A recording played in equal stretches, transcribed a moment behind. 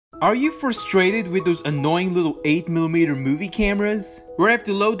Are you frustrated with those annoying little 8mm movie cameras, where I have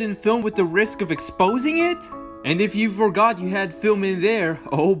to load in film with the risk of exposing it? And if you forgot you had film in there,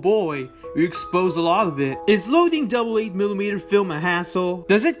 oh boy, you expose a lot of it. Is loading double 8mm film a hassle?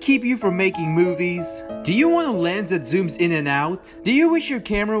 Does it keep you from making movies? Do you want a lens that zooms in and out? Do you wish your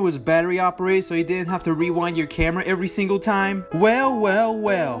camera was battery operated so you didn't have to rewind your camera every single time?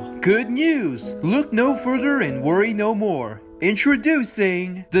 Well, good news! Look no further and worry no more.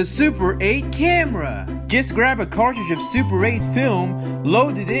 Introducing the Super 8 camera. Just grab a cartridge of Super 8 film,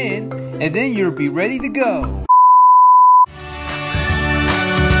 load it in, and then you'll be ready to go.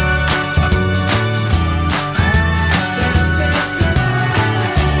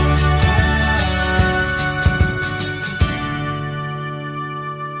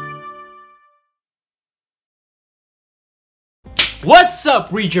 What's up,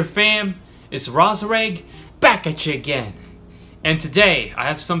 Reacher fam? It's Rosareg back at you again. And today I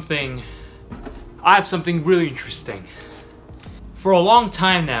have something really interesting. For a long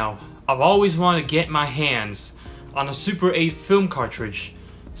time now, I've always wanted to get my hands on a Super 8 film cartridge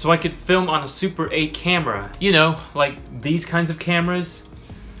so I could film on a Super 8 camera. You know, like these kinds of cameras.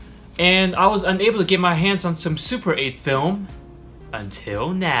 And I was unable to get my hands on some Super 8 film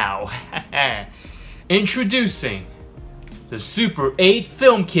until now. Introducing the Super 8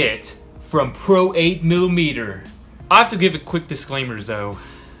 film kit from Pro 8mm. I have to give a quick disclaimer though.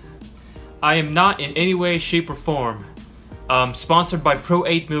 I am not in any way, shape, or form sponsored by Pro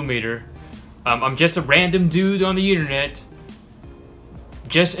 8mm. I'm just a random dude on the internet,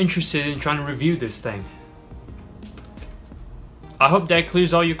 just interested in trying to review this thing. I hope that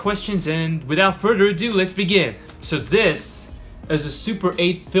clears all your questions, and without further ado, let's begin. So this is a Super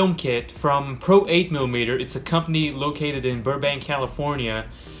 8 film kit from Pro 8mm. It's a company located in Burbank, California.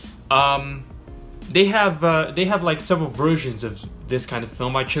 They have like several versions of this kind of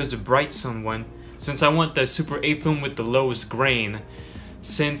film. I chose the Bright Sun one since I want the Super 8 film with the lowest grain.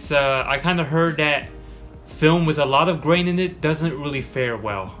 Since I kind of heard that film with a lot of grain in it doesn't really fare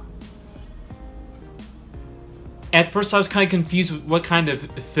well. At first I was kind of confused with what kind of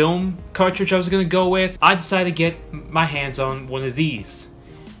film cartridge I was going to go with. I decided to get my hands on one of these.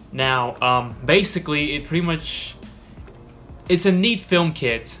 Now, basically it's a neat film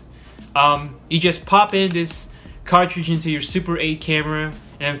kit. You just pop in this cartridge into your Super 8 camera and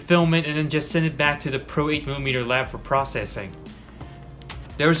then film it and then just send it back to the Pro 8mm lab for processing.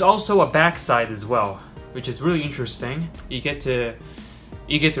 There's also a backside as well, which is really interesting. You get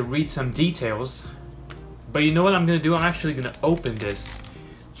to read some details. But you know what I'm gonna do? I'm actually gonna open this.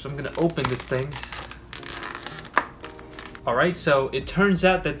 So I'm gonna open this thing. Alright, so it turns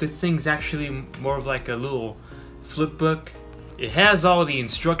out that this thing's actually more of like a little flip book. It has all the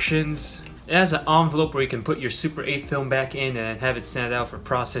instructions. It has an envelope where you can put your Super 8 film back in and have it sent out for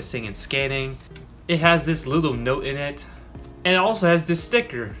processing and scanning. It has this little note in it. And it also has this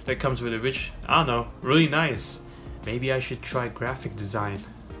sticker that comes with it, which, I don't know, really nice. Maybe I should try graphic design.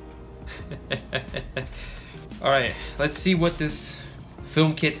 Alright, let's see what this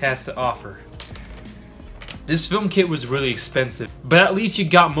film kit has to offer. This film kit was really expensive, but at least you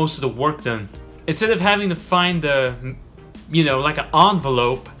got most of the work done. Instead of having to find the, you know, like an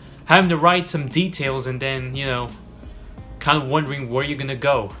envelope, having to write some details and then, you know, kind of wondering where you're gonna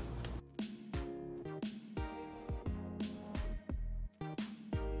go.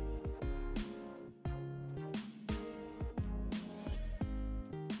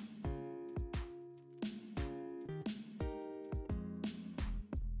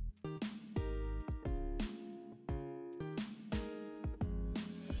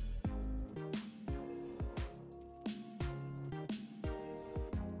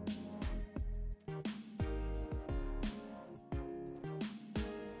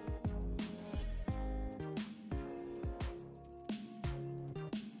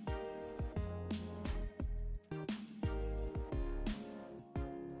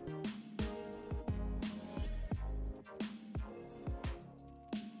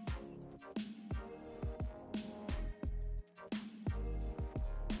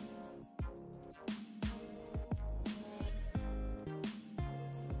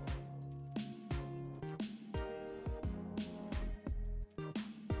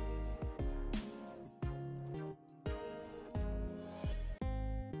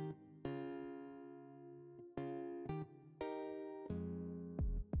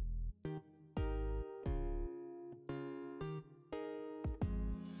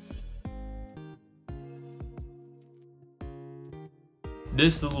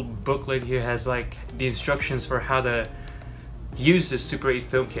 This little booklet here has like the instructions for how to use the Super 8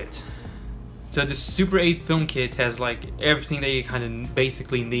 film kit. So the Super 8 film kit has like everything that you kind of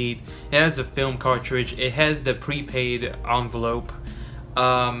basically need. It has the film cartridge. It has the prepaid envelope.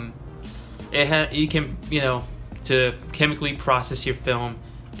 You can, you know, to chemically process your film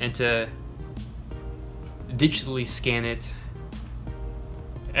and to digitally scan it.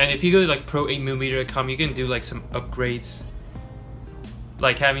 And if you go to like pro8mm.com, you can do like some upgrades,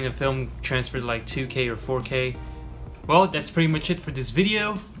 like having the film transferred to like 2K or 4K. Well, that's pretty much it for this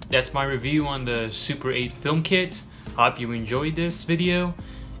video. That's my review on the Super 8 film kit. Hope you enjoyed this video.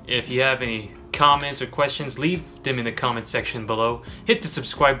 If you have any comments or questions, leave them in the comment section below. Hit the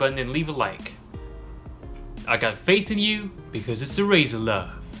subscribe button and leave a like. I got faith in you because it's the Razor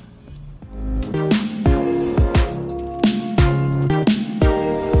Love.